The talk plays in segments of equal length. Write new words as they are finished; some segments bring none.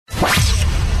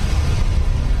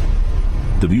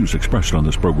The views expressed on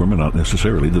this program are not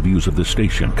necessarily the views of this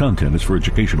station. Content is for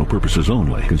educational purposes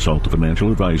only. Consult a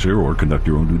financial advisor or conduct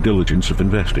your own due diligence if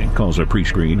investing. Calls are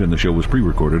pre-screened and the show was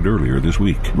pre-recorded earlier this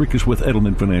week. Rick is with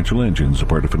Edelman Financial Engines, a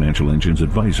part of Financial Engines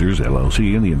Advisors,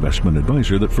 LLC, and the investment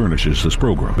advisor that furnishes this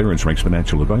program. Barron's ranks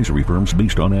financial advisory firms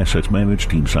based on assets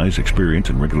managed, team size, experience,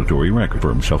 and regulatory record.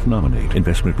 Firms self-nominate.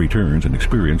 Investment returns and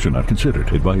experience are not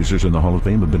considered. Advisors in the Hall of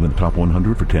Fame have been in the top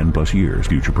 100 for 10 plus years.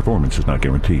 Future performance is not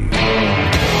guaranteed.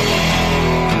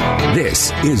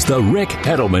 This is the Ric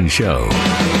Edelman Show.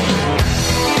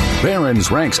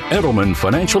 Barron's ranks Edelman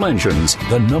Financial Engines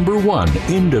the #1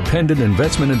 independent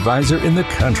investment advisor in the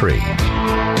country.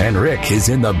 And Rick is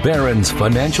in the Barron's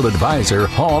Financial Advisor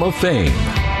Hall of Fame.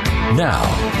 Now,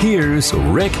 here's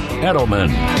Ric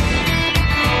Edelman.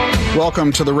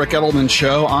 Welcome to the Ric Edelman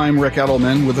Show. I'm Ric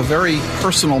Edelman with a very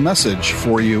personal message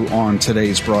for you on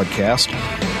today's broadcast.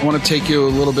 I want to take you a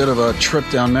little bit of a trip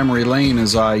down memory lane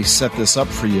as I set this up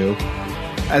for you.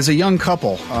 As a young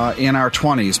couple in our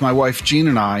 20s, my wife Jean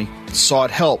and I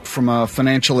sought help from a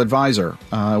financial advisor.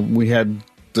 We had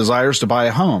desires to buy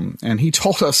a home, and he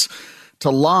told us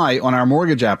to lie on our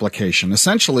mortgage application,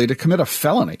 essentially to commit a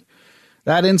felony.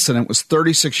 That incident was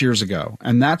 36 years ago,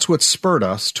 and that's what spurred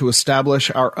us to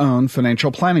establish our own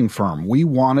financial planning firm. We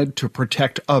wanted to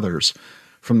protect others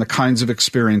from the kinds of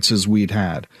experiences we'd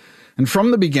had. And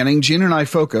from the beginning, Jean and I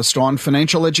focused on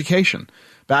financial education.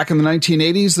 Back in the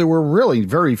 1980s, there were really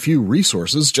very few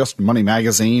resources, just Money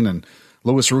Magazine and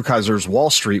Louis Rukeyser's Wall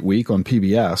Street Week on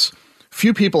PBS.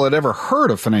 Few people had ever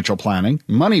heard of financial planning.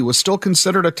 Money was still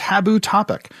considered a taboo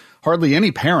topic. Hardly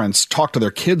any parents talked to their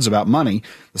kids about money.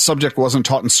 The subject wasn't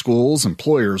taught in schools.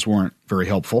 Employers weren't very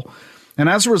helpful. And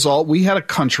as a result, we had a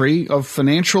country of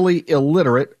financially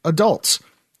illiterate adults.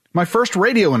 My first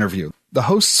radio interview, the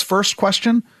host's first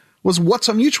question was, "What's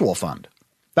a mutual fund?"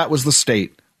 That was the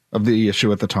state of the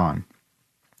issue at the time.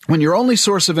 When your only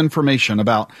source of information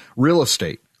about real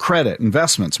estate, credit,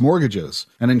 investments, mortgages,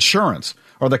 and insurance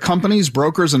are the companies,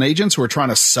 brokers, and agents who are trying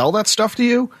to sell that stuff to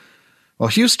you, well,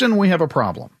 Houston, we have a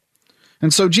problem.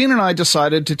 And so Jean and I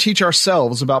decided to teach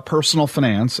ourselves about personal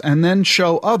finance and then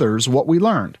show others what we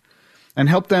learned and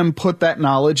help them put that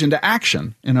knowledge into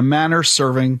action in a manner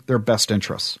serving their best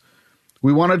interests.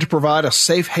 We wanted to provide a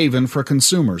safe haven for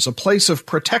consumers, a place of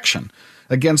protection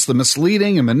against the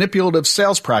misleading and manipulative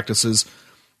sales practices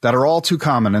that are all too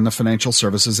common in the financial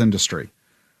services industry.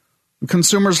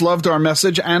 Consumers loved our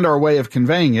message and our way of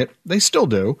conveying it. They still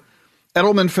do.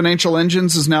 Edelman Financial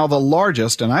Engines is now the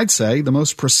largest, and I'd say the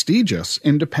most prestigious,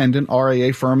 independent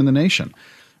RIA firm in the nation.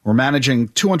 We're managing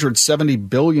 $270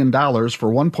 billion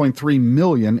for 1.3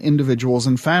 million individuals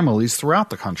and families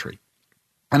throughout the country.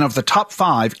 And of the top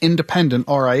 5 independent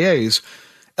RIAs,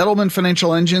 Edelman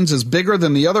Financial Engines is bigger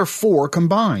than the other 4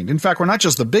 combined. In fact, we're not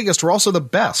just the biggest, we're also the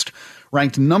best,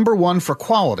 ranked #1 for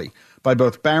quality by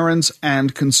both Barron's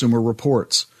and Consumer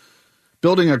Reports.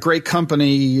 Building a great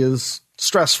company is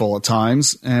stressful at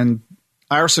times, and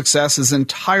our success is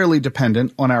entirely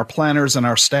dependent on our planners and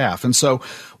our staff. And so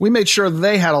we made sure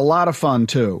they had a lot of fun,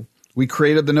 too. We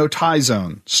created the no-tie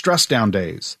zone, stress down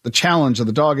days, the challenge of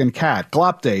the dog and cat,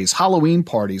 glop days, Halloween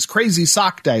parties, crazy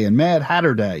sock day, and Mad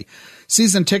Hatter Day,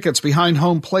 season tickets behind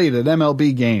home plate at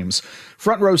MLB games,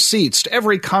 front row seats to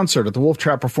every concert at the Wolf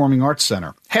Trap Performing Arts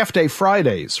Center, half-day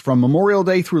Fridays from Memorial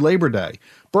Day through Labor Day,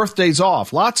 birthdays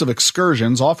off, lots of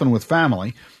excursions, often with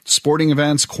family, sporting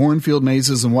events, cornfield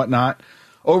mazes and whatnot,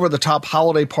 over-the-top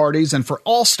holiday parties, and for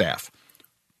all staff,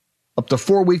 up to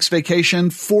 4 weeks vacation,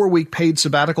 4-week paid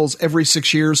sabbaticals every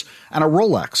 6 years, and a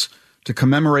Rolex to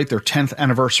commemorate their 10th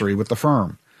anniversary with the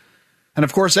firm. And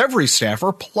of course, every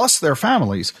staffer, plus their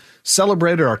families,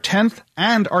 celebrated our 10th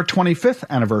and our 25th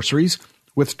anniversaries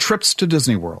with trips to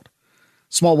Disney World.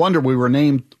 Small wonder we were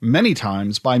named many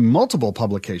times by multiple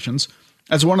publications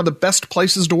as one of the best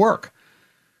places to work.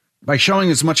 By showing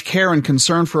as much care and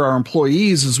concern for our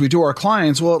employees as we do our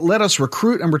clients, well, it let us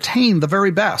recruit and retain the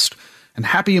very best. And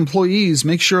happy employees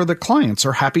make sure that clients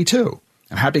are happy too.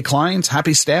 And happy clients,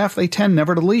 happy staff, they tend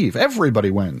never to leave. Everybody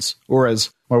wins. Or as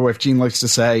my wife Jean likes to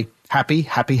say, happy,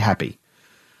 happy, happy.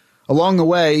 Along the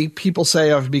way, people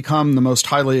say I've become the most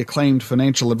highly acclaimed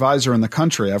financial advisor in the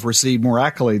country. I've received more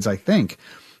accolades, I think,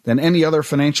 than any other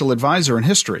financial advisor in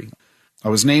history. I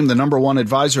was named the #1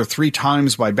 advisor 3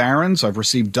 times by Barron's. I've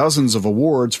received dozens of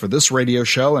awards for this radio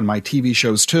show and my TV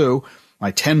shows too.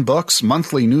 My 10 books,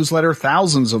 monthly newsletter,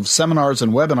 thousands of seminars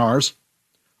and webinars,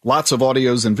 lots of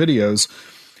audios and videos,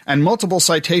 and multiple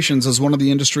citations as one of the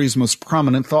industry's most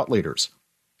prominent thought leaders.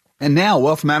 And now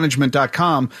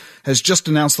wealthmanagement.com has just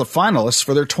announced the finalists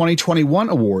for their 2021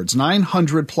 awards,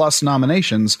 900 plus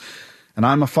nominations, and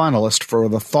I'm a finalist for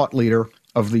the Thought Leader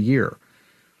of the year.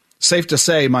 Safe to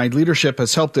say, my leadership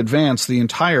has helped advance the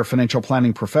entire financial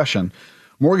planning profession.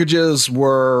 Mortgages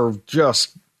were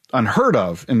just unheard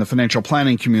of in the financial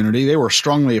planning community. They were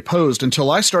strongly opposed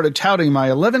until I started touting my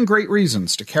 11 great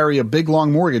reasons to carry a big,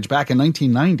 long mortgage back in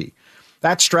 1990.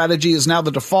 That strategy is now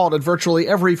the default at virtually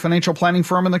every financial planning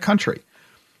firm in the country.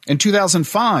 In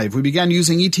 2005, we began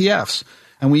using ETFs,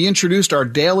 and we introduced our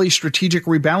daily strategic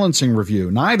rebalancing review.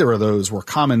 Neither of those were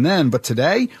common then, but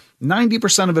today,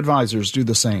 90% of advisors do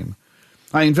the same.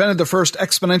 I invented the first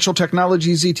exponential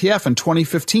technologies ETF in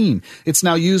 2015. It's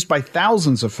now used by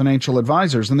thousands of financial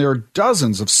advisors, and there are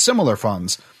dozens of similar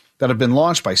funds that have been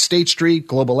launched by State Street,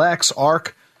 Global X,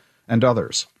 ARC, and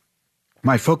others.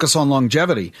 My focus on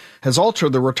longevity has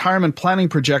altered the retirement planning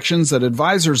projections that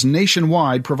advisors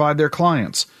nationwide provide their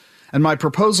clients. And my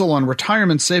proposal on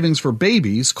retirement savings for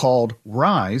babies, called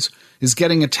RISE, is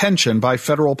getting attention by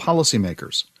federal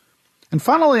policymakers. And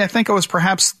finally, I think I was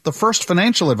perhaps the first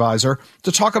financial advisor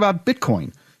to talk about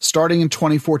Bitcoin, starting in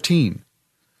 2014.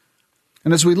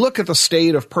 And as we look at the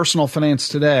state of personal finance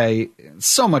today,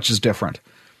 so much is different.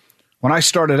 When I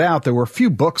started out, there were few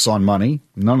books on money,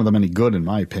 none of them any good in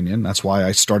my opinion. That's why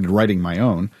I started writing my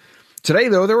own. Today,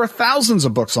 though, there are thousands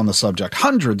of books on the subject.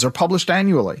 Hundreds are published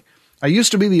annually. I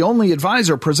used to be the only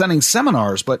advisor presenting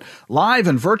seminars, but live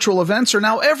and virtual events are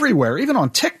now everywhere, even on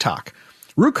TikTok.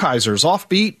 Rukeyser's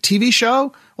offbeat TV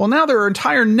show? Well, now there are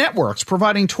entire networks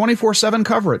providing 24/7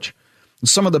 coverage. And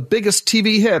some of the biggest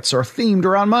TV hits are themed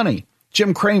around money.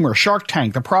 Jim Cramer, Shark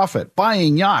Tank, The Profit,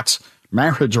 buying yachts,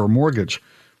 marriage or mortgage.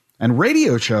 And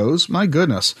radio shows, my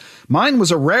goodness. Mine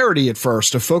was a rarity at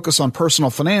first to focus on personal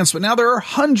finance, but now there are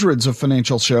hundreds of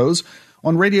financial shows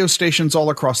on radio stations all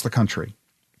across the country.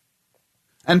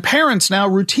 And parents now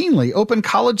routinely open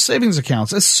college savings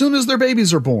accounts as soon as their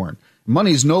babies are born.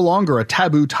 Money's no longer a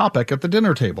taboo topic at the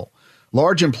dinner table.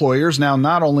 Large employers now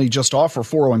not only just offer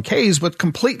 401ks, but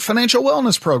complete financial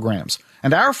wellness programs.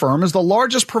 And our firm is the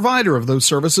largest provider of those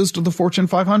services to the Fortune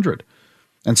 500.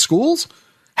 And schools?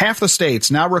 Half the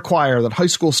states now require that high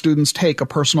school students take a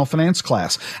personal finance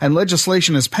class, and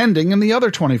legislation is pending in the other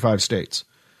 25 states.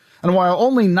 And while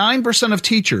only 9% of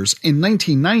teachers in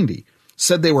 1990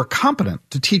 said they were competent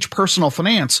to teach personal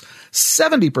finance,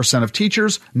 70% of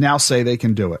teachers now say they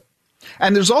can do it.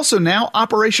 And there's also now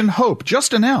Operation Hope,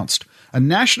 just announced, a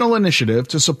national initiative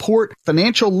to support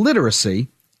financial literacy,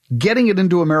 getting it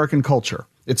into American culture.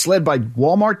 It's led by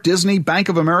Walmart, Disney, Bank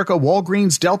of America,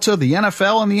 Walgreens, Delta, the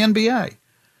NFL, and the NBA.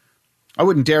 I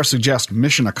wouldn't dare suggest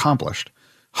mission accomplished.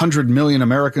 100 million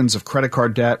Americans of credit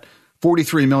card debt,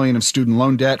 43 million of student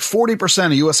loan debt, 40%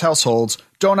 of U.S. households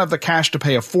don't have the cash to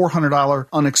pay a $400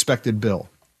 unexpected bill.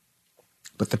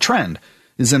 But the trend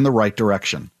is in the right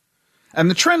direction. And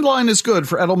the trend line is good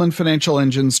for Edelman Financial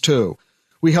Engines, too.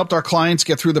 We helped our clients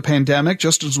get through the pandemic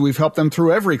just as we've helped them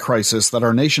through every crisis that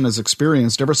our nation has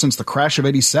experienced ever since the crash of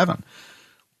 '87.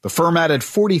 The firm added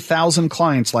 40,000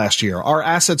 clients last year. Our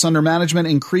assets under management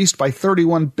increased by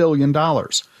 $31 billion.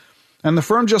 And the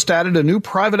firm just added a new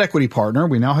private equity partner.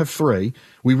 We now have 3.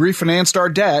 We refinanced our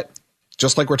debt,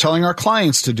 just like we're telling our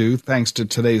clients to do, thanks to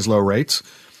today's low rates.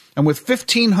 And with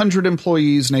 1,500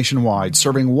 employees nationwide,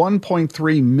 serving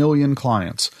 1.3 million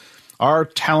clients, our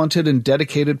talented and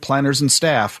dedicated planners and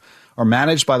staff are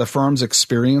managed by the firm's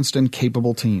experienced and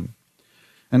capable team.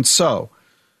 And so,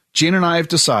 Jean and I have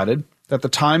decided that the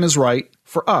time is right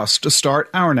for us to start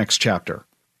our next chapter.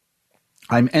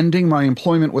 I'm ending my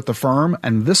employment with the firm,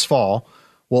 and this fall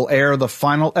will air the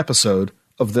final episode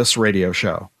of this radio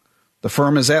show. The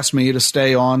firm has asked me to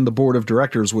stay on the board of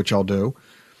directors, which I'll do.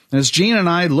 And as Jean and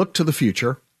I look to the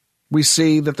future, we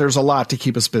see that there's a lot to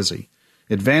keep us busy.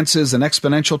 Advances in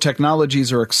exponential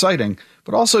technologies are exciting,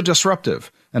 but also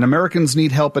disruptive, and Americans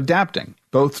need help adapting,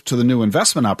 both to the new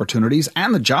investment opportunities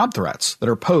and the job threats that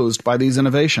are posed by these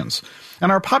innovations.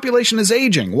 And our population is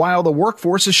aging while the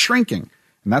workforce is shrinking,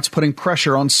 and that's putting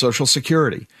pressure on Social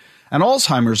Security. And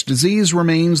Alzheimer's disease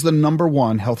remains the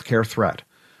 #1 healthcare threat.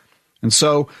 And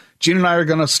so, Jean and I are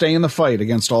going to stay in the fight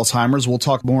against Alzheimer's. We'll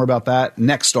talk more about that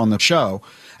next on the show.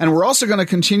 And we're also going to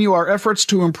continue our efforts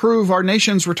to improve our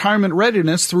nation's retirement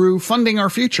readiness through Funding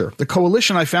Our Future, the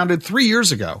coalition I founded 3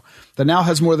 years ago that now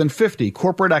has more than 50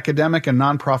 corporate, academic, and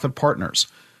nonprofit partners.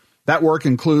 That work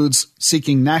includes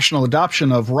seeking national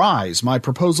adoption of RISE, my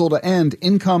proposal to end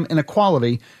income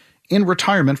inequality in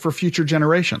retirement for future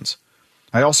generations.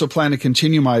 I also plan to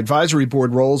continue my advisory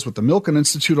board roles with the Milken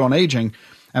Institute on Aging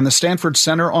and the Stanford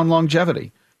Center on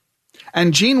Longevity.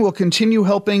 And Jean will continue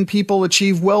helping people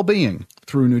achieve well-being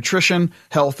through nutrition,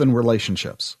 health, and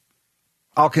relationships.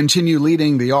 I'll continue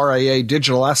leading the RIA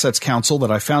Digital Assets Council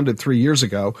that I founded 3 years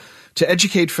ago to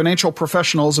educate financial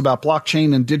professionals about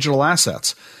blockchain and digital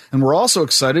assets. And we're also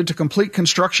excited to complete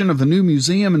construction of the new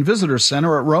Museum and Visitor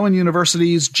Center at Rowan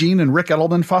University's Gene and Ric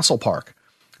Edelman Fossil Park.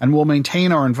 And we'll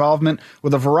maintain our involvement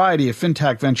with a variety of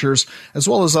fintech ventures as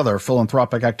well as other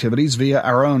philanthropic activities via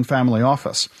our own family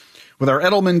office. With our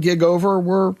Edelman gig over,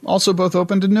 we're also both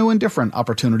open to new and different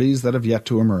opportunities that have yet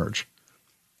to emerge.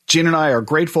 Gene and I are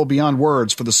grateful beyond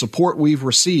words for the support we've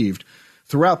received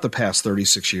throughout the past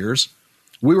 36 years.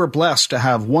 We were blessed to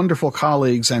have wonderful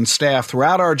colleagues and staff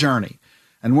throughout our journey.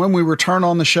 And when we return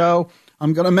on the show,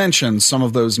 I'm going to mention some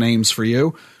of those names for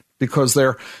you because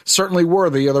they're certainly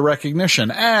worthy of the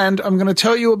recognition. And I'm going to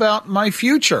tell you about my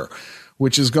future,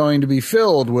 which is going to be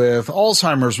filled with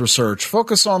Alzheimer's research,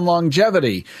 focus on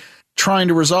longevity, trying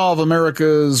to resolve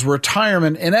America's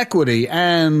retirement inequity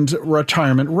and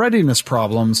retirement readiness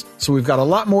problems. So we've got a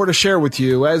lot more to share with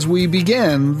you as we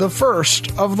begin the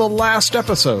first of the last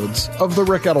episodes of The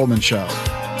Ric Edelman Show.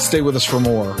 Stay with us for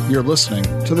more. You're listening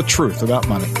to The Truth About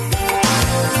Money.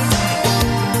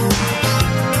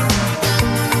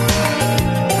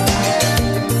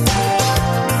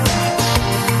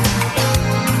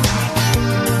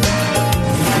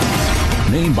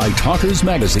 Named by Talkers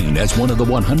Magazine as one of the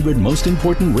 100 most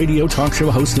important radio talk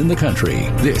show hosts in the country,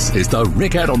 this is The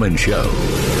Ric Edelman Show.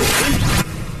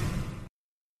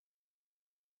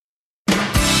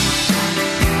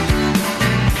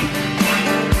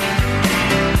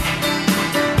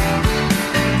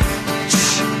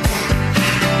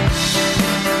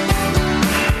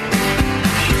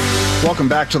 Welcome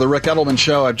back to The Ric Edelman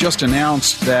Show. I've just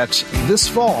announced that this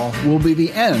fall will be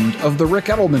the end of The Ric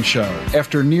Edelman Show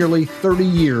after nearly 30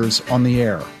 years on the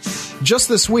air. Just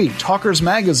this week, Talkers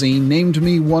Magazine named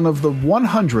me one of the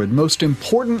 100 most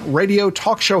important radio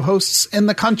talk show hosts in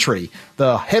the country,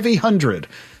 the Heavy 100.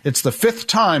 It's the 5th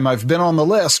time I've been on the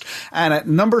list, and at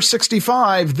number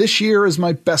 65, this year is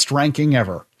my best ranking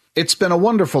ever. It's been a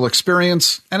wonderful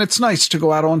experience, and it's nice to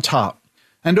go out on top.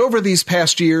 And over these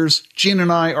past years, Gene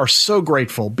and I are so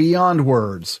grateful beyond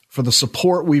words for the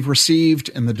support we've received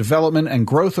in the development and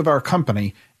growth of our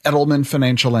company, Edelman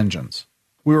Financial Engines.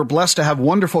 We were blessed to have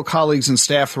wonderful colleagues and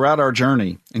staff throughout our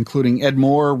journey, including Ed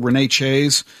Moore, Renee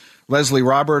Chase, Leslie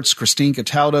Roberts, Christine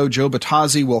Cataldo, Joe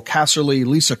Battazzi, Will Casserly,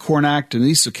 Lisa Cornack,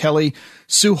 Denise Kelly,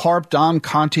 Sue Harp, Don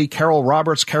Conti, Carol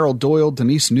Roberts, Carol Doyle,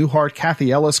 Denise Newhart, Kathy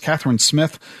Ellis, Catherine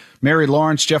Smith, Mary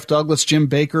Lawrence, Jeff Douglas, Jim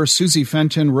Baker, Susie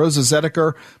Fenton, Rosa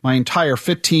Zedeker, my entire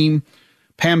FIT team,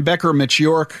 Pam Becker, Mitch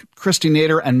York, Christy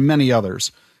Nader, and many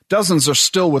others. Dozens are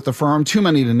still with the firm, too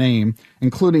many to name,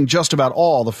 including just about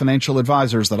all the financial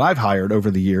advisors that I've hired over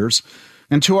the years.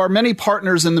 And to our many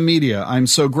partners in the media, I'm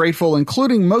so grateful,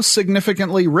 including most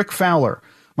significantly Rick Fowler,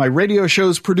 my radio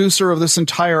show's producer of this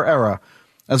entire era,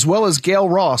 as well as Gail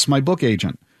Ross, my book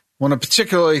agent. I want to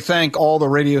particularly thank all the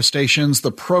radio stations,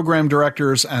 the program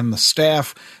directors, and the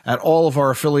staff at all of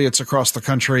our affiliates across the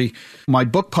country, my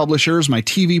book publishers, my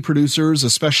TV producers,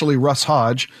 especially Russ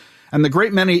Hodge, and the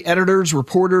great many editors,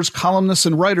 reporters, columnists,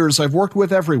 and writers I've worked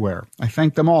with everywhere. I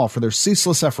thank them all for their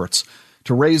ceaseless efforts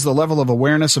to raise the level of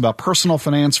awareness about personal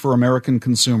finance for American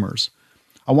consumers.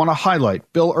 I want to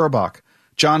highlight Bill Urbach,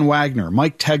 John Wagner,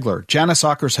 Mike Tegler, Janice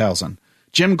Ockershausen,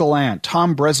 Jim Gallant,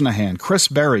 Tom Bresnahan, Chris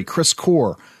Berry, Chris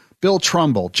Kaur, Bill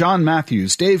Trumbull, John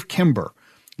Matthews, Dave Kimber,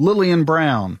 Lillian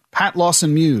Brown, Pat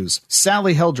Lawson-Muse,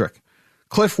 Sally Heldrick,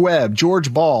 Cliff Webb,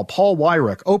 George Ball, Paul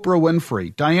Wyrick, Oprah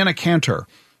Winfrey, Diana Cantor,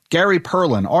 Gary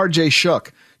Perlin, R.J.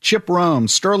 Shook, Chip Rome,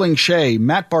 Sterling Shea,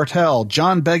 Matt Bartell,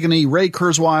 John Begany, Ray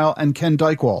Kurzweil, and Ken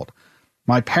Dykewald.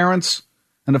 My parents,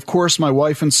 and of course my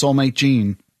wife and soulmate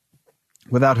Jean,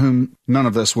 without whom none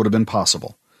of this would have been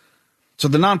possible. To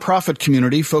the nonprofit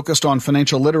community focused on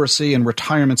financial literacy and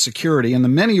retirement security, and the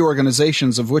many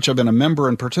organizations of which I've been a member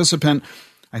and participant,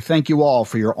 I thank you all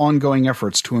for your ongoing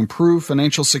efforts to improve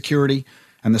financial security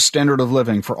and the standard of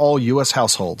living for all U.S.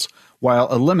 households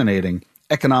while eliminating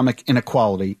economic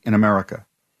inequality in America.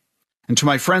 And to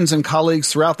my friends and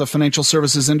colleagues throughout the financial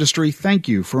services industry, thank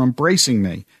you for embracing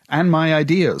me and my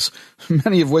ideas,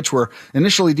 many of which were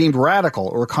initially deemed radical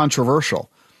or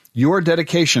controversial. Your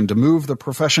dedication to move the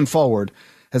profession forward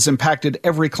has impacted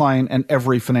every client and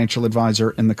every financial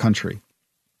advisor in the country.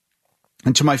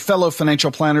 And to my fellow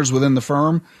financial planners within the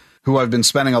firm, who I've been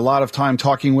spending a lot of time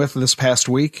talking with this past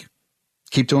week,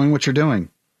 keep doing what you're doing.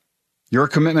 Your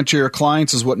commitment to your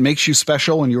clients is what makes you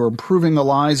special, and you're improving the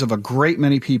lives of a great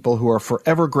many people who are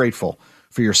forever grateful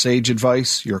for your sage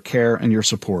advice, your care, and your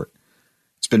support.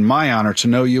 It's been my honor to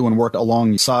know you and work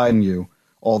alongside you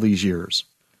all these years.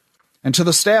 And to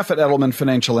the staff at Edelman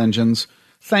Financial Engines,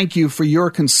 Thank you for your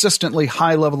consistently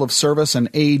high level of service and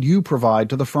aid you provide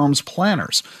to the firm's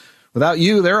planners. Without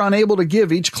you, they're unable to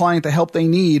give each client the help they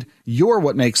need. You're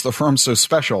what makes the firm so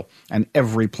special, and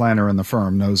every planner in the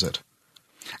firm knows it.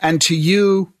 And to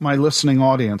you, my listening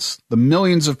audience, the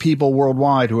millions of people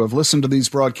worldwide who have listened to these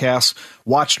broadcasts,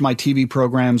 watched my TV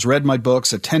programs, read my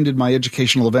books, attended my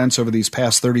educational events over these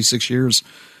past 36 years,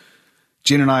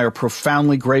 Gene and I are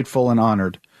profoundly grateful and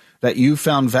honored that you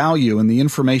found value in the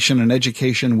information and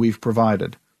education we've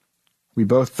provided. We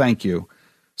both thank you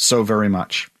so very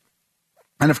much.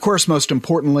 And of course, most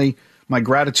importantly, my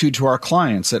gratitude to our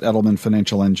clients at Edelman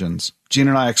Financial Engines. Gene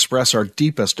and I express our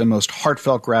deepest and most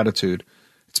heartfelt gratitude.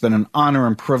 It's been an honor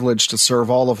and privilege to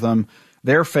serve all of them.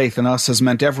 Their faith in us has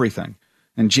meant everything.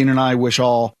 And Gene and I wish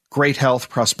all great health,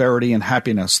 prosperity, and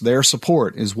happiness. Their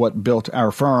support is what built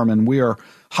our firm, and we are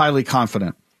highly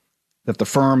confident that the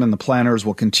firm and the planners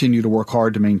will continue to work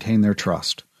hard to maintain their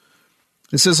trust.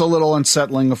 This is a little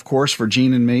unsettling, of course, for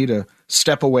Gene and me to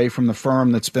step away from the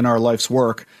firm that's been our life's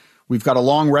work. We've got a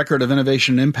long record of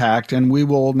innovation and impact, and we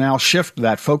will now shift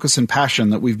that focus and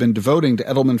passion that we've been devoting to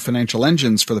Edelman Financial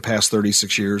Engines for the past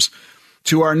 36 years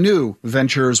to our new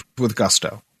ventures with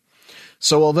gusto.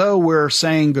 So although we're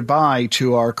saying goodbye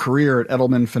to our career at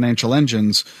Edelman Financial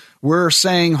Engines, we're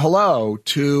saying hello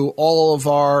to all of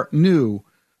our new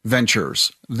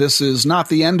ventures. This is not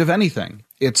the end of anything.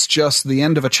 It's just the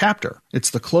end of a chapter.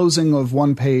 It's the closing of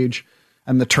one page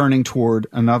and the turning toward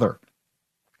another.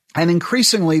 And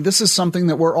increasingly, this is something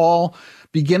that we're all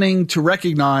beginning to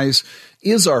recognize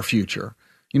is our future.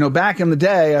 You know, back in the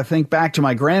day, I think back to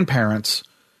my grandparents,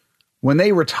 when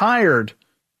they retired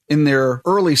in their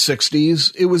early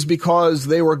 60s, it was because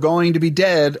they were going to be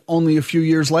dead only a few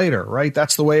years later, right?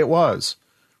 That's the way it was.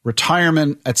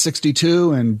 Retirement at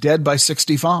 62 and dead by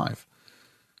 65.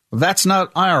 That's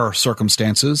not our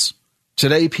circumstances.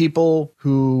 Today, people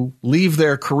who leave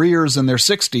their careers in their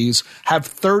 60s have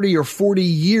 30 or 40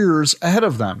 years ahead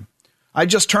of them. I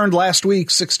just turned last week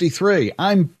 63.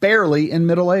 I'm barely in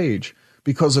middle age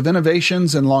because of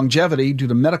innovations and longevity due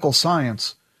to medical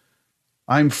science.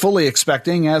 I'm fully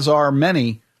expecting, as are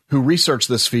many who research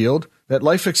this field, that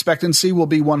life expectancy will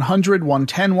be 100,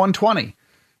 110, 120.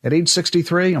 At age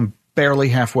 63, I'm barely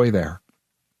halfway there.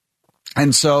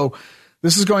 And so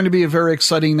this is going to be a very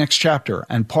exciting next chapter,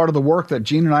 and part of the work that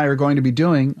Gene and I are going to be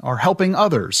doing are helping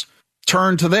others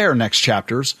turn to their next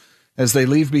chapters as they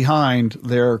leave behind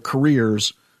their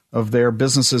careers of their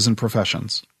businesses and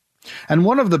professions. And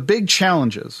one of the big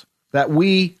challenges that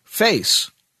we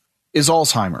face is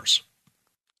Alzheimer's.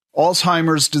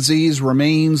 Alzheimer's disease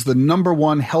remains the number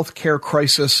one healthcare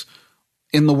crisis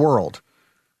in the world.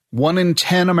 1 in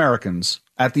 10 Americans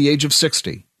at the age of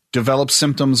 60 develop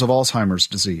symptoms of Alzheimer's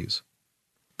disease.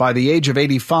 By the age of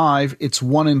 85, it's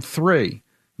 1 in 3.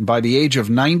 And by the age of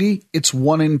 90, it's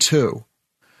 1 in 2.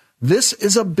 This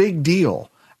is a big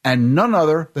deal, and none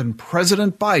other than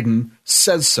President Biden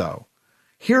says so.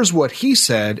 Here's what he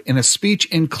said in a speech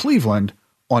in Cleveland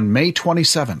on May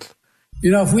 27th.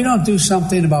 You know, if we don't do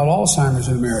something about Alzheimer's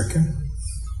in America,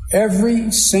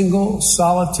 every single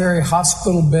solitary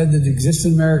hospital bed that exists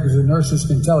in America, as the nurses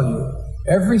can tell you,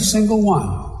 every single one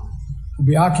will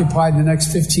be occupied in the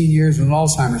next 15 years with an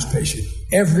Alzheimer's patient.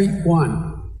 Every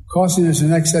one, costing us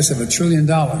in excess of $1 trillion.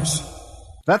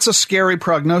 That's a scary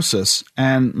prognosis,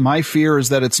 and my fear is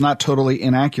that it's not totally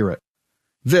inaccurate.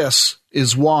 This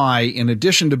is why, in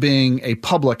addition to being a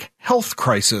public health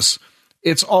crisis,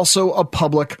 it's also a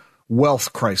public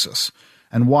wealth crisis,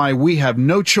 and why we have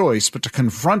no choice but to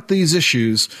confront these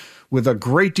issues with a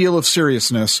great deal of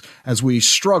seriousness as we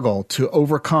struggle to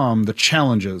overcome the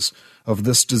challenges of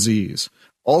this disease.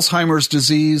 Alzheimer's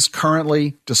disease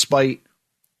currently, despite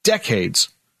decades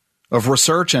of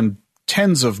research and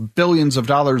tens of billions of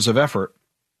dollars of effort,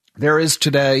 there is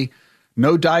today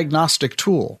no diagnostic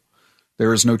tool.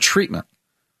 There is no treatment.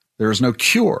 There is no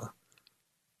cure.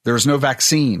 There is no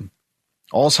vaccine.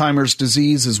 Alzheimer's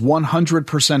disease is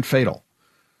 100% fatal.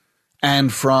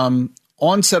 And from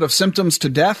onset of symptoms to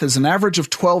death is an average of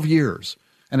 12 years.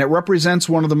 And it represents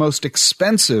one of the most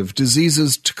expensive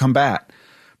diseases to combat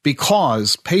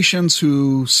because patients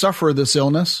who suffer this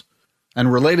illness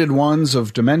and related ones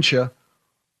of dementia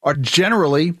are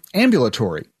generally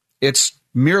ambulatory. It's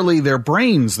merely their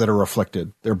brains that are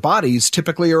afflicted. Their bodies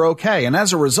typically are okay. And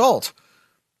as a result,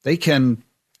 they can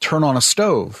turn on a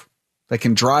stove. They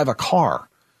can drive a car.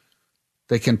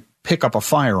 They can pick up a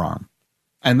firearm.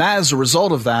 And as a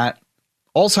result of that,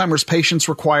 Alzheimer's patients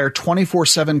require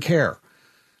 24/7 care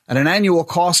at an annual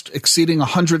cost exceeding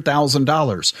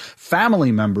 $100,000.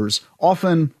 Family members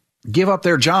often give up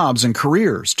their jobs and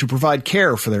careers to provide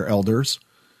care for their elders.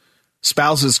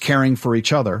 spouses caring for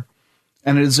each other.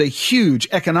 And it is a huge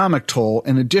economic toll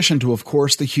in addition to, of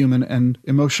course, the human and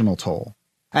emotional toll.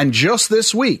 And just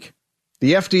this week,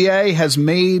 the FDA has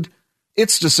made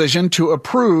its decision to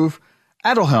approve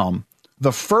Edelman,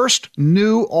 the first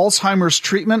new Alzheimer's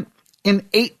treatment in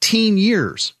 18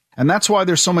 years. And that's why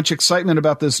there's so much excitement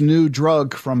about this new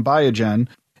drug from Biogen.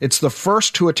 It's the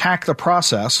first to attack the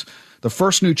process, the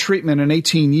first new treatment in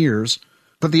 18 years.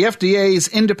 But the FDA's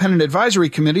independent advisory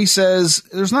committee says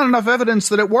there's not enough evidence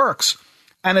that it works.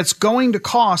 And it's going to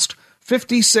cost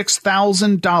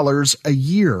 $56,000 a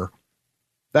year.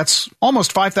 That's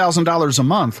almost $5,000 a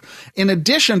month, in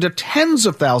addition to tens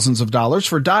of thousands of dollars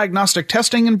for diagnostic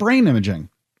testing and brain imaging.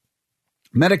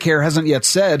 Medicare hasn't yet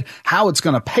said how it's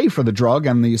going to pay for the drug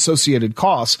and the associated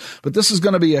costs, but this is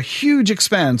going to be a huge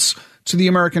expense to the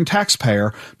American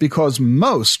taxpayer because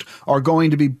most are going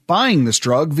to be buying this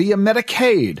drug via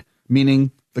Medicaid,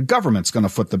 meaning the government's going to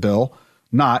foot the bill,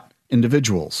 not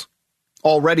individuals.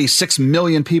 Already 6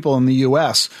 million people in the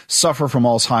U.S. suffer from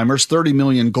Alzheimer's, 30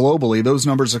 million globally. Those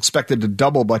numbers expected to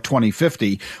double by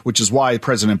 2050, which is why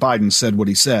President Biden said what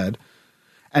he said.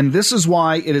 And this is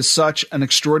why it is such an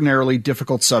extraordinarily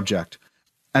difficult subject.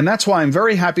 And that's why I'm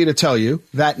very happy to tell you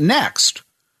that next,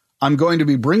 I'm going to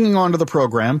be bringing onto the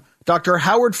program Dr.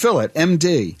 Howard Fillit,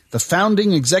 MD, the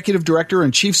founding executive director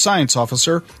and chief science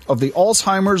officer of the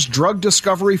Alzheimer's Drug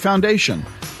Discovery Foundation.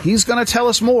 He's going to tell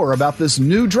us more about this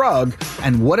new drug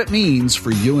and what it means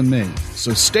for you and me.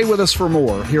 So stay with us for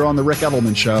more here on The Ric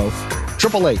Edelman Show.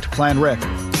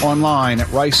 888-PLAN-RIC, online at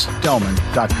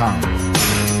ricedelman.com.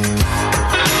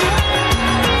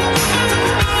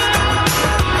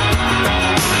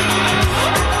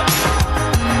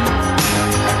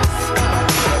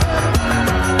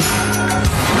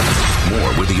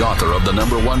 The author of the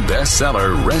 #1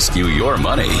 bestseller, Rescue Your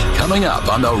Money, coming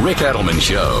up on The Ric Edelman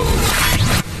Show.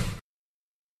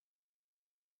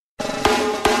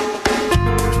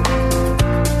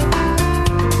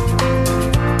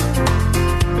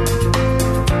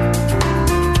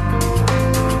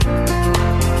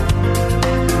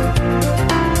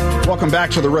 Welcome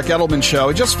back to the Ric Edelman Show.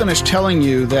 I just finished telling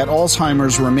you that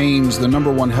Alzheimer's remains the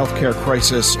 #1 healthcare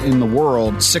crisis in the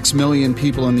world. 6 million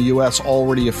people in the U.S.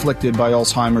 already afflicted by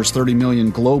Alzheimer's, 30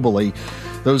 million globally.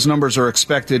 Those numbers are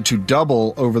expected to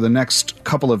double over the next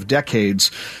couple of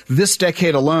decades. This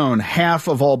decade alone, half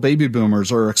of all baby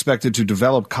boomers are expected to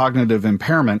develop cognitive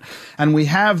impairment. And we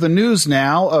have the news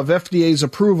now of FDA's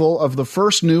approval of the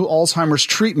first new Alzheimer's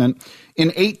treatment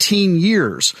in 18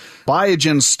 years.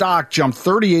 Biogen stock jumped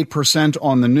 38%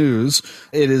 on the news.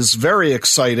 It is very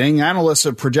exciting. Analysts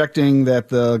are projecting that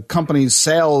the company's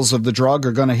sales of the drug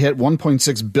are going to hit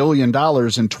 $1.6 billion in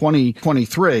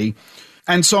 2023.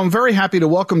 And so I'm very happy to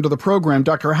welcome to the program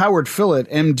Dr. Howard Fillit,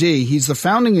 MD. He's the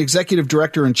founding executive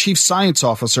director and chief science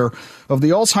officer of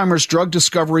the Alzheimer's Drug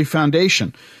Discovery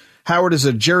Foundation. Howard is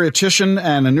a geriatrician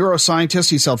and a neuroscientist.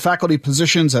 He's held faculty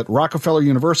positions at Rockefeller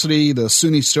University, the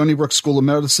SUNY Stony Brook School of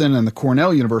Medicine, and the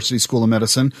Cornell University School of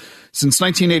Medicine. Since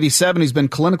 1987, he's been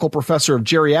clinical professor of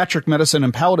geriatric medicine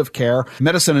and palliative care,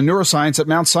 medicine and neuroscience at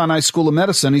Mount Sinai School of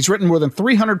Medicine. He's written more than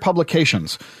 300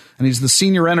 publications, and he's the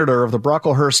senior editor of the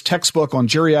Brocklehurst textbook on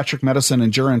geriatric medicine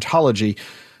and gerontology.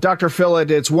 Dr.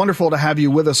 Fillit, it's wonderful to have you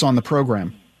with us on the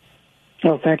program.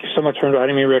 Well, thank you so much for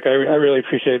inviting me, Rick. I really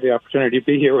appreciate the opportunity to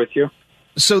be here with you.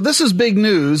 So this is big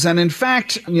news. And in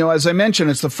fact, as I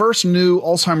mentioned, it's the first new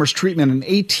Alzheimer's treatment in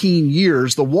 18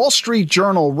 years. The Wall Street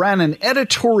Journal ran an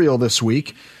editorial this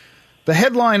week. The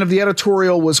headline of the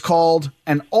editorial was called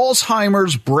 "An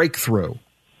Alzheimer's Breakthrough."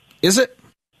 Is it?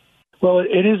 Well,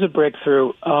 it is a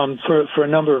breakthrough for a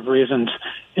number of reasons.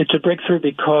 It's a breakthrough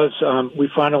because we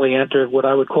finally entered what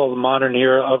I would call the modern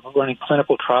era of running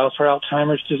clinical trials for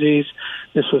Alzheimer's disease.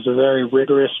 This was a very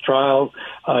rigorous trial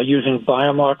using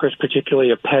biomarkers,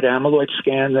 particularly a PET amyloid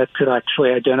scan that could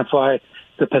actually identify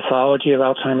the pathology of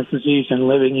Alzheimer's disease in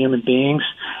living human beings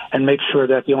and make sure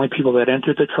that the only people that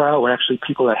entered the trial were actually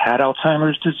people that had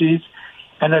Alzheimer's disease.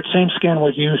 And that same scan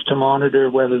was used to monitor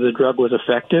whether the drug was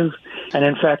effective. And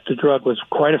in fact, the drug was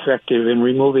quite effective in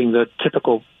removing the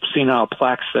typical senile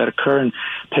plaques that occur in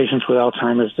patients with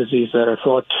Alzheimer's disease that are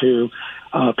thought to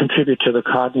contribute to the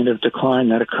cognitive decline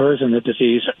that occurs in the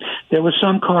disease. There was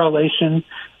some correlation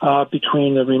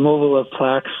between the removal of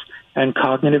plaques and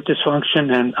cognitive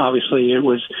dysfunction, and obviously it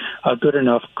was a good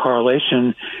enough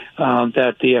correlation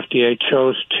that the FDA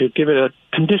chose to give it a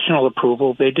conditional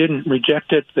approval. They didn't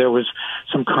reject it. There was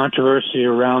some controversy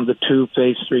around the 2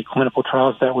 phase 3 clinical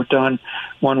trials that were done.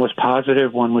 One was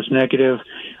positive, one was negative.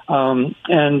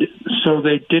 And so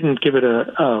they didn't give it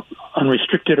a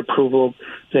unrestricted approval.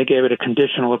 They gave it a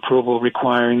conditional approval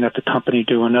requiring that the company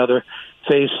do another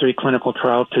phase 3 clinical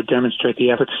trial to demonstrate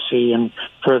the efficacy and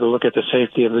further look at the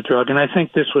safety of the drug. And I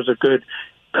think this was a good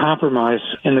compromise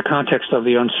in the context of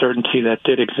the uncertainty that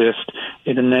did exist.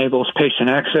 It enables patient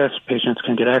access. Patients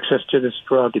can get access to this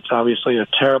drug. It's obviously a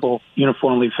terrible,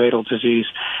 uniformly fatal disease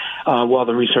while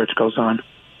the research goes on.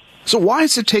 So why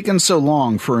has it taken so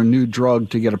long for a new drug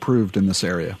to get approved in this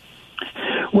area?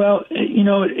 Well,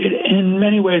 in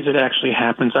many ways it actually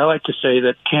happens. I like to say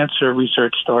that cancer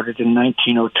research started in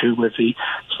 1902 with the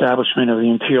establishment of the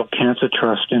Imperial Cancer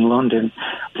Trust in London.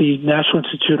 The National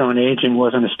Institute on Aging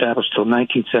wasn't established until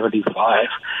 1975.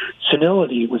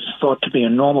 Senility was thought to be a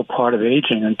normal part of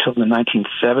aging until the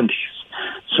 1970s.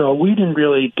 So we didn't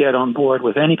really get on board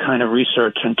with any kind of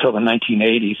research until the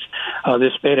 1980s.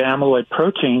 This beta-amyloid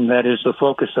protein that is the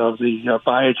focus of the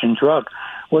Biogen drug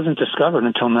wasn't discovered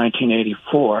until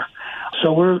 1984.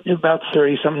 So we're about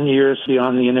 30-something years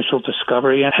beyond the initial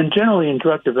discovery. And generally in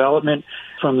drug development,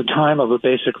 from the time of a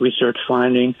basic research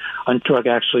finding a drug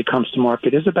actually comes to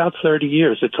market is about 30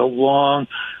 years. It's a long,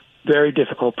 very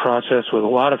difficult process with a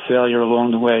lot of failure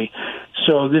along the way.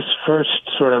 So this first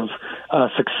sort of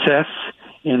success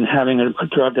in having a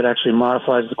drug that actually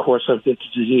modifies the course of the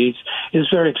disease is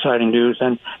very exciting news.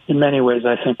 And in many ways,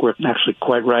 I think we're actually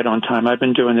quite right on time. I've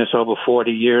been doing this over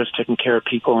 40 years, taking care of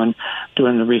people and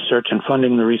doing the research and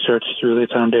funding the research through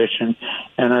the foundation.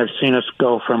 And I've seen us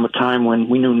go from a time when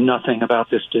we knew nothing about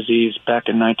this disease back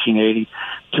in 1980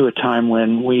 to a time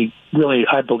when we really,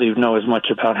 I believe, know as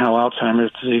much about how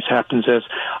Alzheimer's disease happens as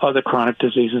other chronic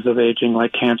diseases of aging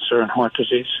like cancer and heart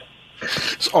disease.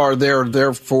 Are there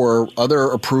therefore other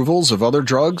approvals of other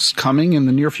drugs coming in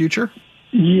the near future?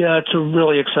 Yeah, it's a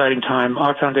really exciting time.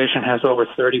 Our foundation has over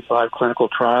 35 clinical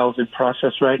trials in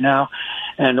process right now,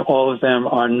 and all of them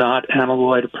are not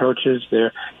amyloid approaches.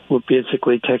 We're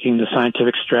basically taking the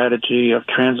scientific strategy of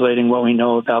translating what we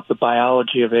know about the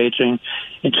biology of aging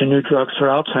into new drugs for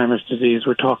Alzheimer's disease.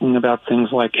 We're talking about things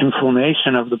like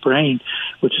inflammation of the brain,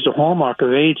 which is a hallmark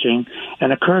of aging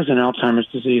and occurs in Alzheimer's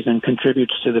disease and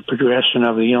contributes to the progression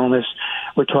of the illness.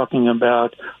 We're talking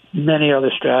about many other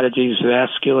strategies,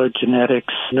 vascular,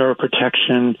 genetics,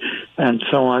 neuroprotection, and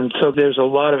so on. So there's a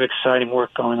lot of exciting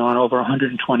work going on, over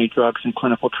 120 drugs in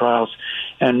clinical trials,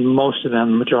 and most of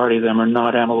them, the majority of them, are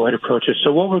not amyloid approaches.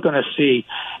 So what we're going to see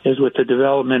is with the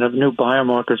development of new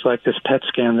biomarkers like this PET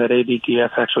scan that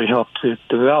ABDF actually helped to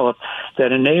develop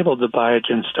that enabled the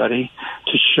Biogen study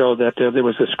to show that there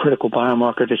was this critical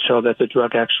biomarker to show that the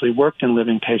drug actually worked in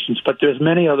living patients. But there's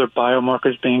many other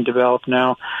biomarkers being developed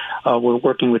now. We're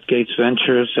working with Gates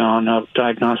Ventures on a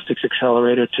diagnostics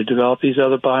accelerator to develop these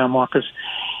other biomarkers.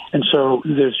 And so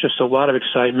there's just a lot of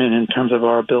excitement in terms of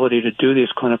our ability to do these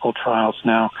clinical trials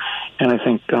now. And I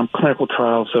think clinical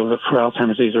trials for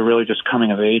Alzheimer's disease are really just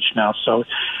coming of age now. So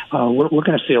we're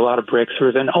going to see a lot of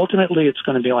breakthroughs. And ultimately, it's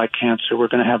going to be like cancer. We're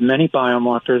going to have many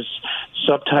biomarkers,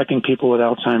 subtyping people with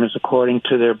Alzheimer's according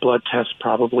to their blood tests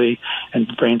probably and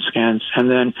brain scans. And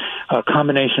then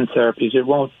combination therapies. It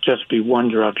won't just be one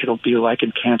drug. It'll be like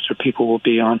in cancer. People will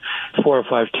be on 4 or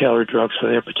 5 tailored drugs for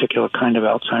their particular kind of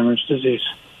Alzheimer's disease.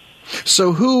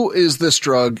 So who is this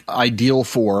drug ideal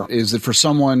for? Is it for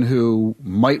someone who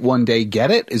might one day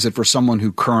get it? Is it for someone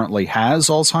who currently has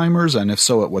Alzheimer's? And if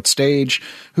so, at what stage?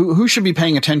 Who should be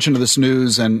paying attention to this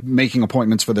news and making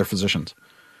appointments for their physicians?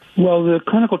 Well, the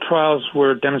clinical trials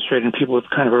were demonstrating people with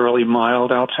kind of early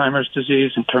mild Alzheimer's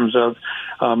disease in terms of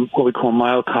what we call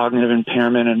mild cognitive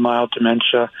impairment and mild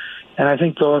dementia. And I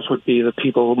think those would be the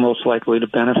people most likely to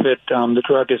benefit. The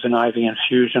drug is an IV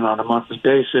infusion on a monthly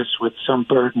basis with some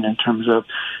burden in terms of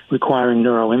requiring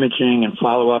neuroimaging and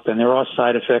follow-up, and there are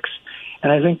side effects.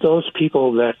 And I think those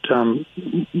people that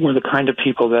were the kind of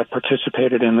people that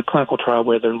participated in the clinical trial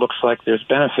where there looks like there's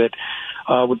benefit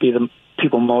would be the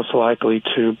people most likely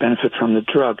to benefit from the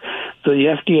drug.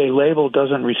 The FDA label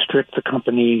doesn't restrict the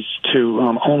companies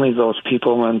to only those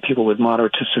people, and people with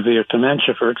moderate to severe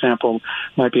dementia, for example,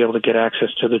 might be able to get access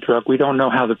to the drug. We don't know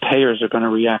how the payers are going to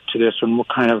react to this and what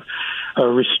kind of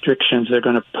restrictions they're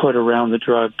going to put around the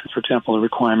drug. For example, a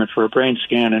requirement for a brain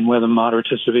scan and whether moderate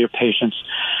to severe patients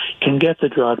can get the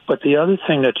drug. But the other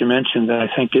thing that you mentioned that I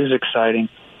think is exciting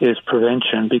is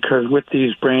prevention, because with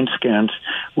these brain scans,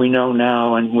 we know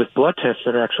now, and with blood tests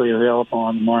that are actually available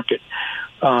on the market,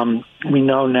 we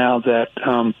know now that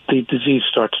the disease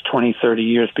starts 20, 30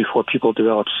 years before people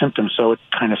develop symptoms. So it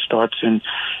kind of starts in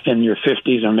your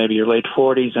 50s or maybe your late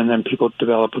 40s, and then people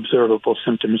develop observable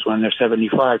symptoms when they're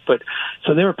 75. But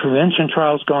so there are prevention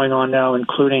trials going on now,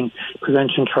 including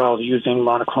prevention trials using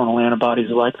monoclonal antibodies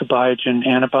like the Biogen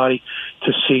antibody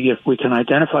to see if we can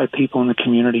identify people in the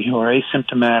community who are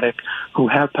asymptomatic, who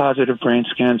have positive brain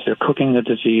scans, they're cooking the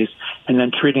disease, and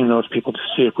then treating those people to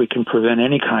see if we can prevent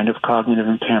any kind of cognitive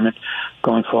impairment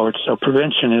going forward. So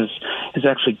prevention is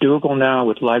actually doable now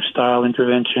with lifestyle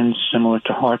interventions similar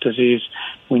to heart disease.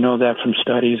 We know that from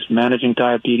studies, managing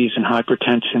diabetes and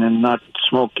hypertension and not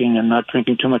smoking and not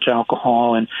drinking too much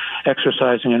alcohol and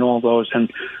exercising and all those.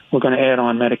 And we're going to add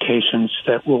on medications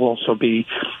that will also be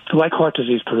like heart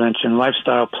disease prevention,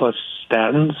 lifestyle plus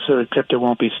statins, except there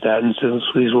won't be statins.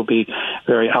 These will be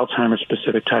very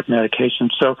Alzheimer's-specific type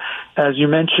medications. So as you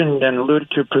mentioned and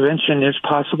alluded to, prevention is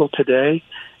possible today,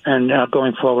 and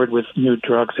going forward with new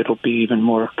drugs, it'll be even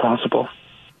more possible.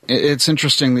 It's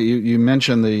interesting that you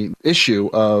mentioned the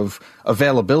issue of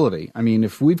availability. I mean,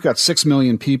 if we've got 6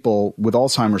 million people with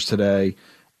Alzheimer's today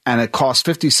and it costs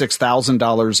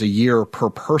 $56,000 a year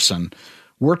per person,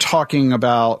 we're talking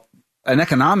about an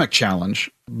economic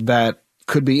challenge that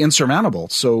could be insurmountable.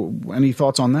 So any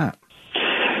thoughts on that?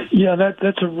 Yeah,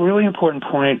 that's a really important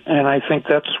point, and I think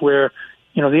that's where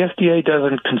the FDA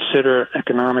doesn't consider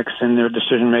economics in their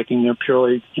decision-making. They're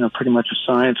purely, pretty much a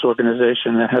science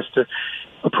organization that has to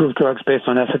approve drugs based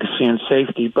on efficacy and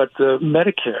safety. But the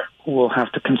Medicare will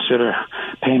have to consider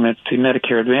payment. The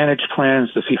Medicare Advantage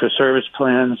plans, the fee-for-service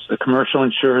plans, the commercial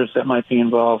insurers that might be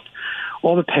involved.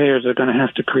 All the payers are going to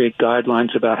have to create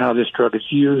guidelines about how this drug is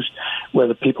used,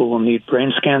 whether people will need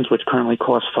brain scans, which currently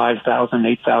cost $5,000,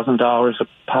 $8,000 a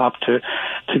pop to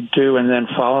do, and then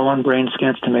follow-on brain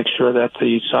scans to make sure that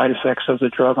the side effects of the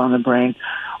drug on the brain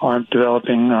aren't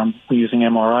developing using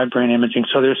MRI brain imaging.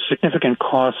 So there's significant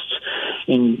costs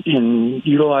in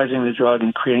utilizing the drug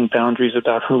and creating boundaries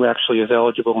about who actually is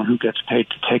eligible and who gets paid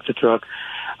to take the drug.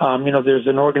 There's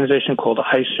an organization called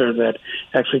ICER that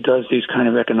actually does these kind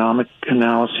of economic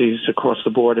analyses across the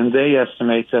board, and they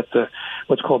estimate that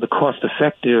what's called the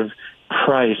cost-effective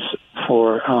price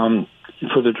for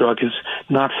the drug is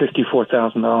not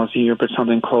 $54,000 a year, but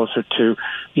something closer to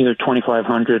either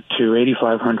 $2,500 to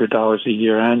 $8,500 a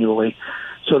year annually.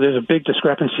 So there's a big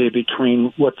discrepancy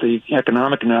between what the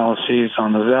economic analyses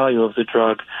on the value of the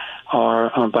drug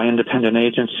are by independent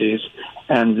agencies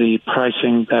and the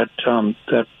pricing that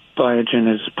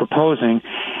Biogen is proposing.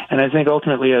 And I think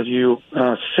ultimately, as you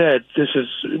said, this is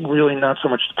really not so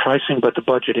much the pricing but the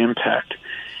budget impact.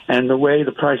 And the way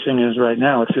the pricing is right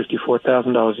now at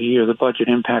 $54,000 a year, the budget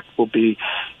impact will be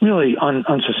really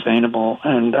unsustainable.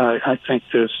 And I think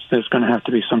there's going to have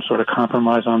to be some sort of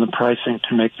compromise on the pricing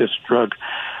to make this drug,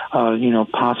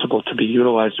 possible to be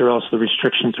utilized, or else the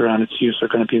restrictions around its use are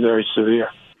going to be very severe.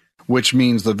 Which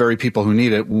means the very people who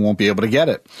need it won't be able to get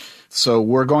it. So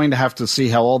we're going to have to see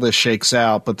how all this shakes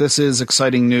out. But this is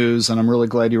exciting news, and I'm really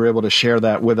glad you were able to share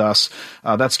that with us.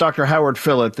 That's Dr. Howard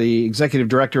Fillit, the Executive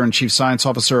Director and Chief Science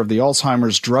Officer of the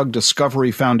Alzheimer's Drug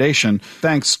Discovery Foundation.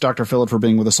 Thanks, Dr. Fillit, for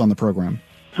being with us on the program.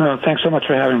 Thanks so much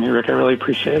for having me, Rick. I really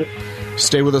appreciate it.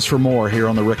 Stay with us for more here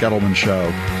on The Ric Edelman Show.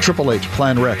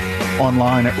 888-PLAN-RIC,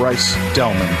 online at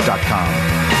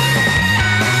ricedelman.com.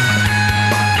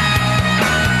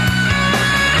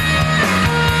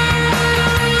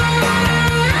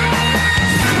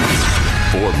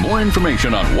 For more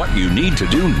information on what you need to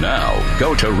do now,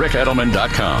 go to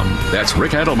ricedelman.com. That's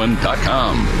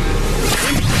ricedelman.com.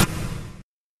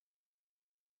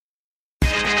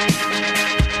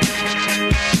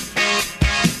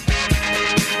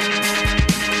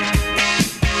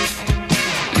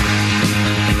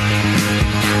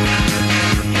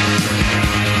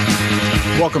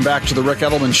 Welcome back to the Ric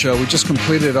Edelman Show. We just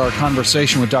completed our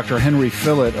conversation with Dr. Henry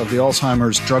Fillit of the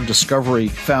Alzheimer's Drug Discovery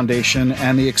Foundation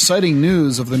and the exciting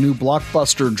news of the new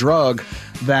blockbuster drug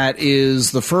that is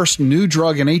the first new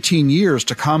drug in 18 years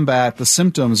to combat the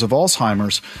symptoms of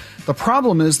Alzheimer's. The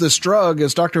problem is this drug,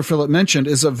 as Dr. Fillit mentioned,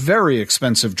 is a very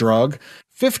expensive drug.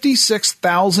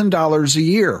 $56,000 a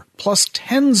year, plus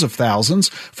tens of thousands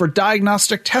for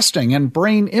diagnostic testing and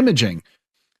brain imaging.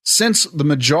 Since the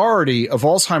majority of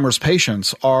Alzheimer's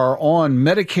patients are on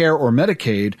Medicare or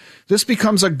Medicaid, this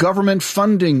becomes a government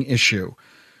funding issue.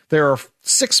 There are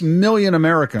 6 million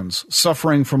Americans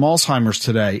suffering from Alzheimer's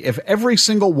today. If every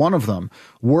single one of them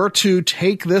were to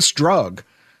take this drug,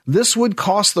 this would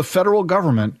cost the federal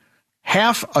government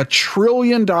 $500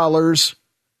 billion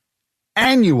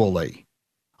annually.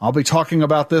 I'll be talking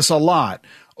about this a lot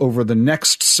over the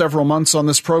next several months on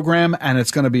this program, and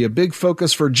it's going to be a big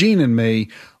focus for Gene and me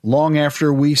long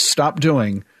after we stop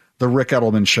doing the Ric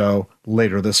Edelman Show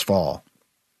later this fall.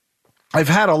 I've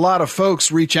had a lot of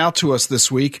folks reach out to us this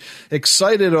week,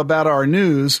 excited about our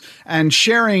news and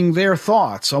sharing their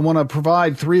thoughts. I want to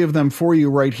provide three of them for you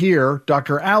right here.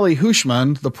 Dr. Ali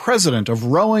Hushman, the president of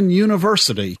Rowan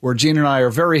University, where Gene and I are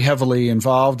very heavily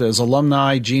involved as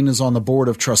alumni. Gene is on the board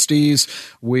of trustees.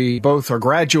 We both are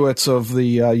graduates of the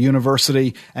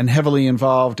university and heavily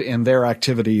involved in their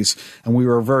activities, and we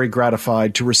were very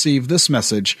gratified to receive this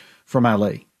message from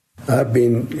Ali. I've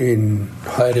been in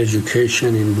higher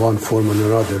education in one form or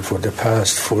another for the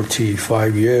past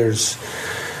 45 years.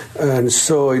 And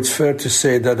so it's fair to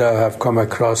say that I have come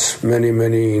across many,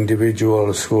 many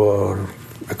individuals who are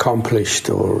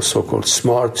accomplished or so-called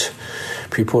smart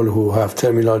people who have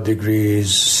terminal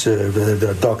degrees, whether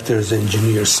they're doctors,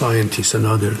 engineers, scientists, and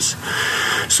others.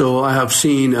 So I have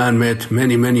seen and met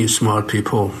many, many smart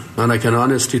people. And I can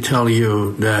honestly tell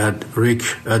you that Ric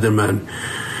Edelman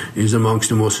is amongst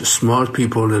the most smart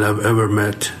people that I've ever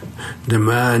met. The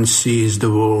man sees the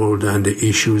world and the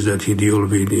issues that he deals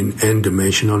with in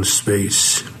n-dimensional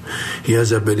space. He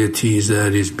has abilities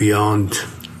that is beyond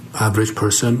average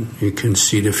person. He can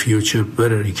see the future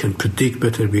better. He can predict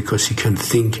better because he can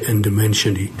think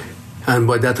n-dimensionally. And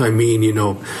by that I mean,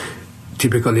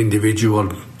 typical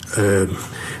individual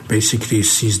basically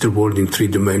sees the world in 3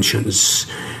 dimensions.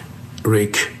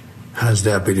 Ric has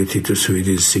the ability to see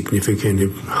this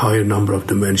significantly higher number of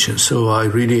dimensions. So I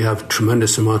really have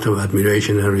tremendous amount of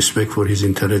admiration and respect for his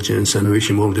intelligence, and I wish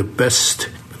him all the best.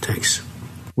 Thanks.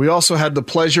 We also had the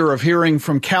pleasure of hearing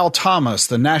from Cal Thomas,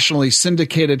 the nationally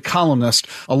syndicated columnist,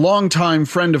 a longtime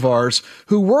friend of ours,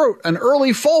 who wrote an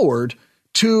early foreword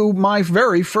to my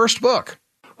very first book.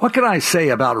 What can I say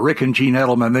about Ric and Gene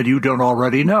Edelman that you don't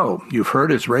already know? You've heard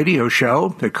his radio show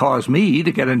that caused me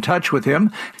to get in touch with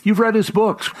him. You've read his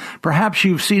books. Perhaps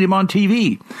you've seen him on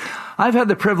TV. I've had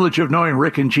the privilege of knowing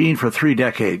Ric and Gene for 3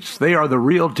 decades. They are the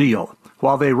real deal.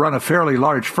 While they run a fairly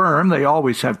large firm, they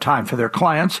always have time for their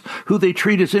clients, who they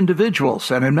treat as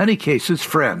individuals and in many cases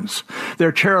friends.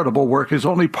 Their charitable work is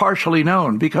only partially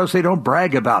known because they don't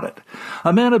brag about it.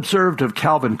 A man observed of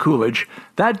Calvin Coolidge,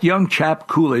 "That young chap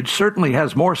Coolidge certainly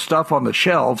has more stuff on the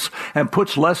shelves and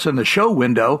puts less in the show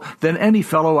window than any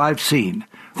fellow I've seen."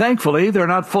 Thankfully, they're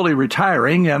not fully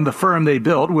retiring, and the firm they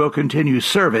built will continue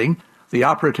serving — the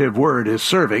operative word is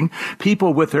serving —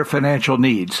 people with their financial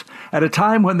needs. At a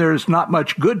time when there's not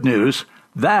much good news,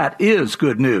 that is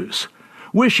good news.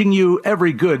 Wishing you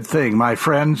every good thing, my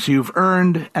friends. You've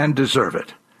earned and deserve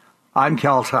it. I'm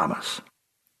Cal Thomas.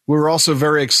 We're also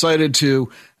very excited to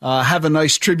have a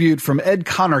nice tribute from Ed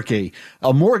Conarchy,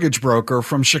 a mortgage broker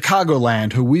from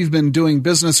Chicagoland who we've been doing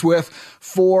business with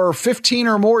for 15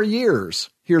 or more years.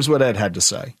 Here's what Ed had to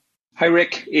say. Hi,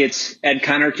 Ric. It's Ed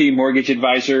Conarchy, mortgage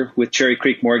advisor with Cherry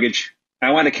Creek Mortgage.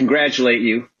 I want to congratulate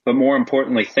you, but more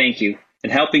importantly, thank you in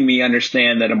helping me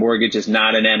understand that a mortgage is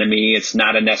not an enemy, it's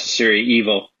not a necessary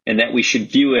evil, and that we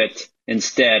should view it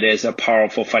instead as a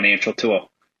powerful financial tool.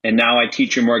 And now I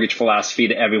teach your mortgage philosophy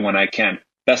to everyone I can.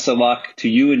 Best of luck to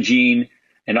you and Gene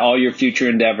and all your future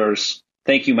endeavors.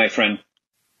 Thank you, my friend.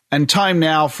 And time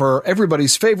now for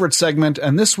everybody's favorite segment,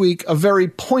 and this week a very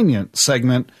poignant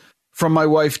segment from my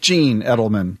wife, Gene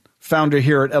Edelman, founder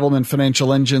here at Edelman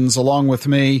Financial Engines, along with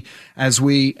me, as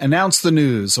we announce the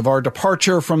news of our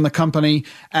departure from the company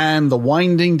and the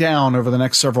winding down over the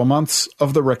next several months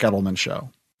of the Ric Edelman Show.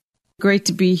 Great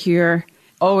to be here.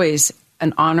 Always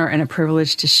an honor and a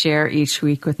privilege to share each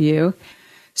week with you.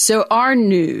 So our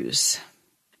news.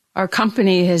 Our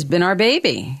company has been our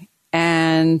baby,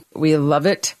 and we love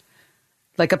it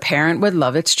like a parent would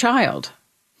love its child.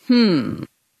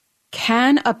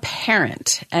 Can a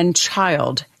parent and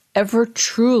child ever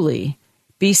truly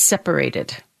be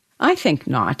separated? I think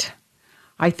not.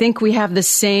 I think we have the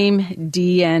same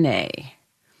DNA.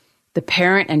 The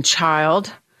parent and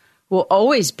child will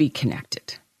always be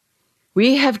connected.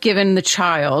 We have given the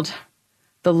child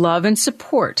the love and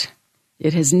support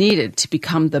it has needed to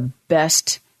become the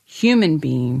best human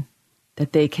being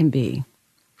that they can be.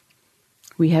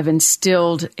 We have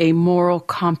instilled a moral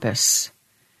compass.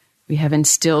 We have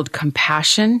instilled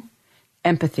compassion,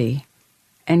 empathy,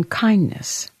 and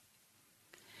kindness.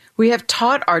 We have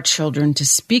taught our children to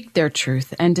speak their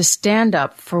truth and to stand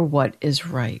up for what is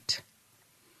right.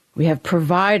 We have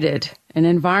provided an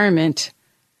environment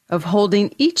of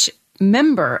holding each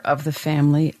member of the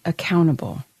family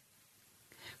accountable.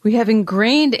 We have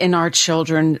ingrained in our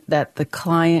children that the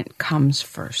client comes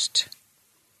first.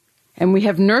 And we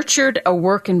have nurtured a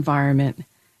work environment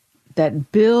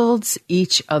that builds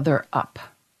each other up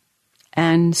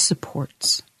and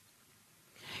supports.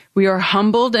 We are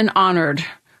humbled and honored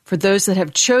for those that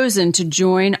have chosen to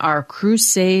join our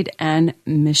crusade and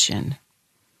mission.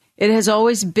 It has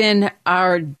always been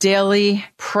our daily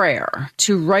prayer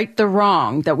to right the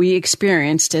wrong that we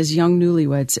experienced as young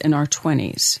newlyweds in our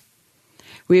 20s.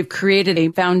 We have created a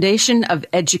foundation of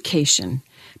education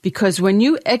because when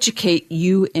you educate,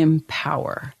 you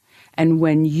empower. And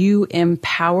when you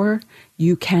empower,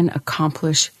 you can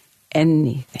accomplish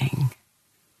anything.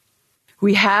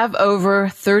 We have over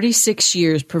 36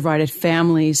 years provided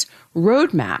families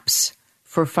roadmaps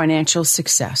for financial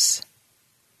success.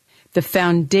 The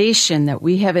foundation that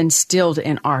we have instilled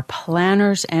in our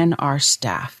planners and our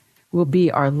staff will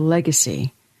be our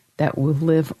legacy that will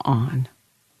live on.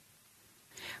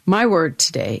 My word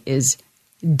today is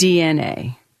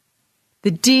DNA.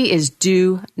 The D is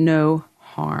do no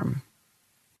harm.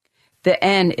 The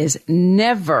N is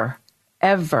never,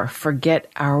 ever forget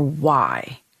our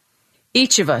why.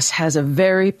 Each of us has a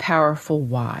very powerful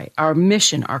why. Our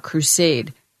mission, our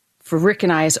crusade, for Rick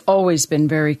and I, has always been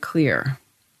very clear.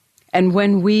 And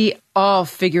when we all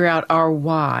figure out our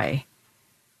why,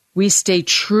 we stay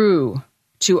true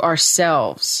to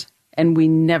ourselves and we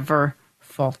never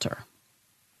falter.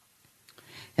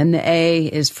 And the A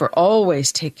is for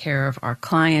always take care of our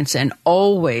clients and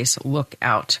always look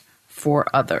out for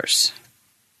others.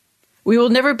 We will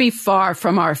never be far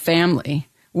from our family.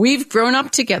 We've grown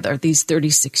up together these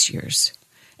 36 years,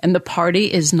 and the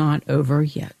party is not over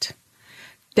yet.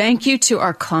 Thank you to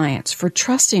our clients for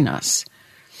trusting us,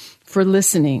 for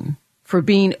listening, for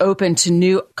being open to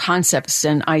new concepts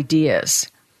and ideas.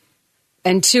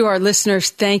 And to our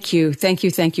listeners, thank you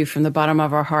from the bottom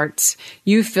of our hearts.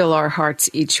 You fill our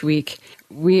hearts each week.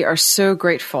 We are so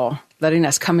grateful letting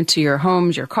us come into your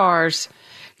homes, your cars,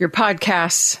 your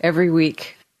podcasts every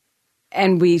week.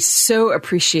 And we so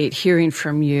appreciate hearing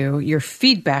from you. Your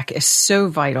feedback is so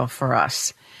vital for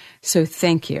us. So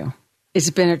thank you. It's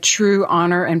been a true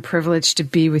honor and privilege to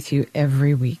be with you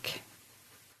every week.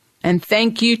 And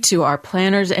thank you to our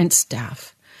planners and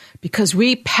staff, because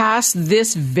we pass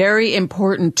this very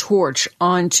important torch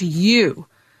on to you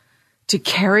to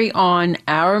carry on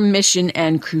our mission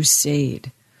and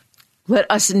crusade. Let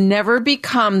us never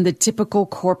become the typical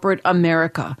corporate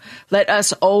America. Let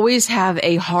us always have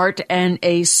a heart and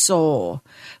a soul.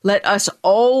 Let us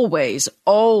always,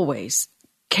 always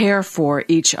care for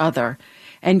each other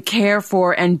and care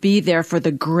for and be there for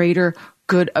the greater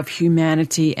good of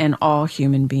humanity and all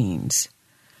human beings.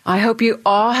 I hope you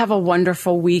all have a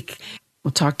wonderful week.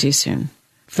 We'll talk to you soon.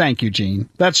 Thank you, Gene.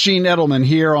 That's Gene Edelman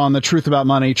here on The Truth About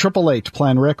Money,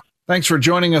 888-PLAN-RIC. Thanks for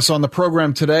joining us on the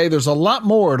program today. There's a lot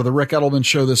more to the Ric Edelman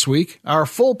Show this week. Our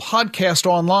full podcast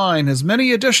online has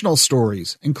many additional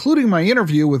stories, including my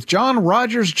interview with John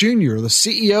Rogers Jr., the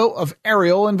CEO of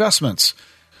Ariel Investments.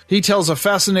 He tells a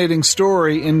fascinating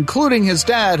story, including his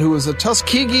dad, who was a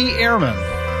Tuskegee Airman,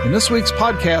 in this week's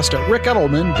podcast at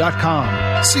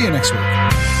ricedelman.com. See you next week.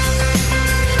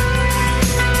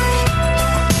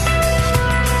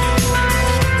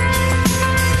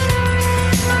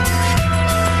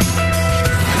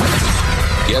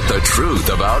 Get the truth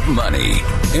about money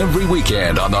every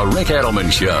weekend on The Ric Edelman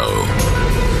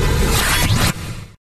Show.